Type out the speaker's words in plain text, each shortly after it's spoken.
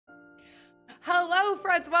Hello,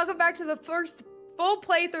 friends. Welcome back to the first full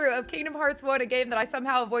playthrough of Kingdom Hearts 1, a game that I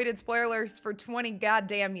somehow avoided spoilers for 20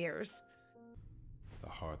 goddamn years. The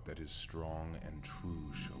heart that is strong and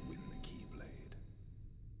true shall win the Keyblade.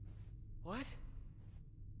 What?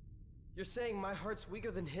 You're saying my heart's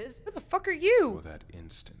weaker than his? Who the fuck are you? For that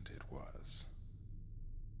instant it was.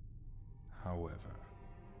 However,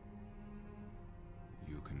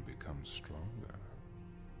 you can become stronger.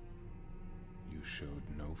 You showed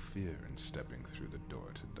no fear in stepping through the door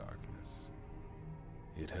to darkness.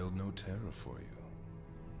 It held no terror for you.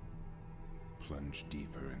 Plunge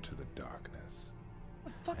deeper into the darkness.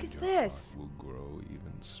 What the fuck is your this? Heart will grow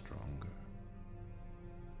even stronger.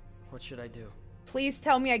 What should I do? Please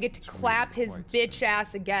tell me I get to clap his bitch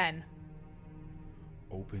ass again.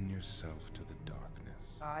 Open yourself to the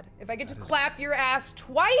darkness. God, if I get to clap your ass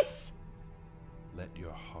twice, let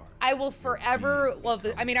your heart. I will forever love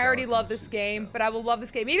it. I mean, I already love this game, but I will love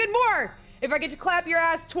this game even more if I get to clap your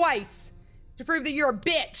ass twice to prove that you're a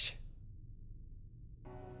bitch.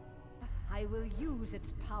 I will use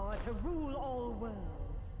its power to rule all worlds.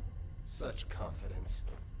 Such confidence.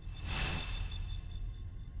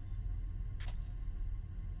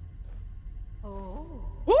 Oh.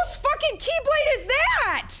 Whose fucking Keyblade is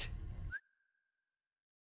that?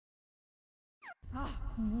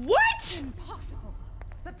 What? Impossible.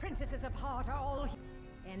 The princesses of heart are all here.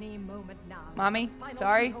 Any moment now. Mommy,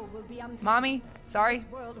 sorry. Mommy, sorry.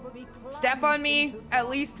 Step on me at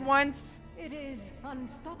least once. It is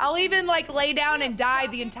unstoppable. I'll even like lay down and die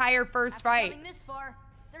the entire first fight. Coming this far,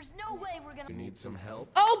 there's no way we're gonna. You need some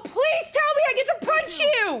help? Oh, please tell me I get to punch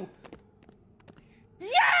you!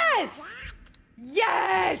 Yes!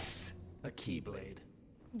 Yes! A Keyblade.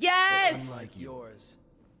 Yes! Unlike yours,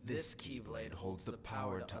 this Keyblade holds the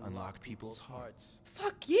power to unlock people's hearts.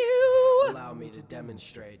 Fuck you! Allow me to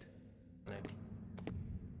demonstrate.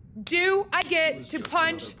 Do I get to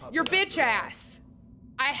punch your bitch ass?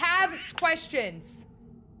 I have questions.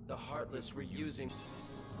 The Heartless were using.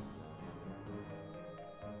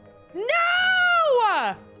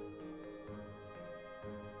 No!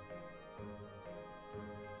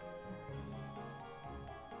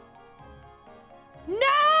 No!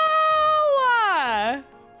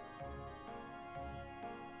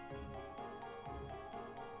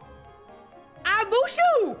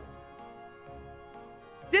 Mushu!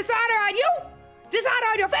 Dishonor on you! Dishonor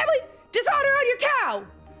on your family! Dishonor on your cow!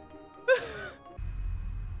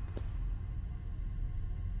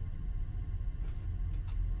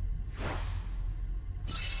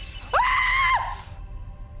 Ah!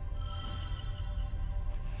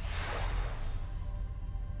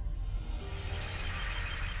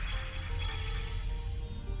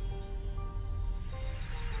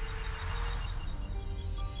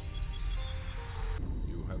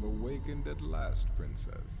 Awakened at last,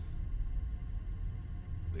 princess.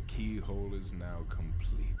 The keyhole is now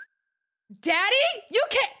complete. Daddy, you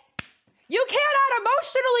cannot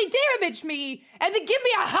emotionally damage me and then give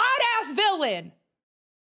me a hot-ass villain.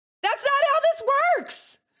 That's not how this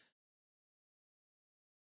works.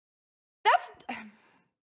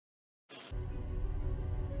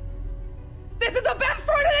 This is the best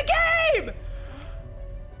part of the game.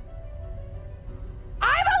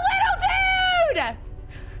 I'm a little dude.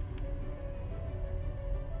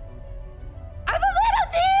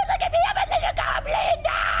 Look at me, I'm a little goblin!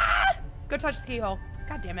 Ah! Go touch the keyhole.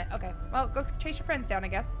 God damn it. Okay. Well, go chase your friends down, I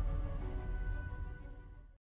guess.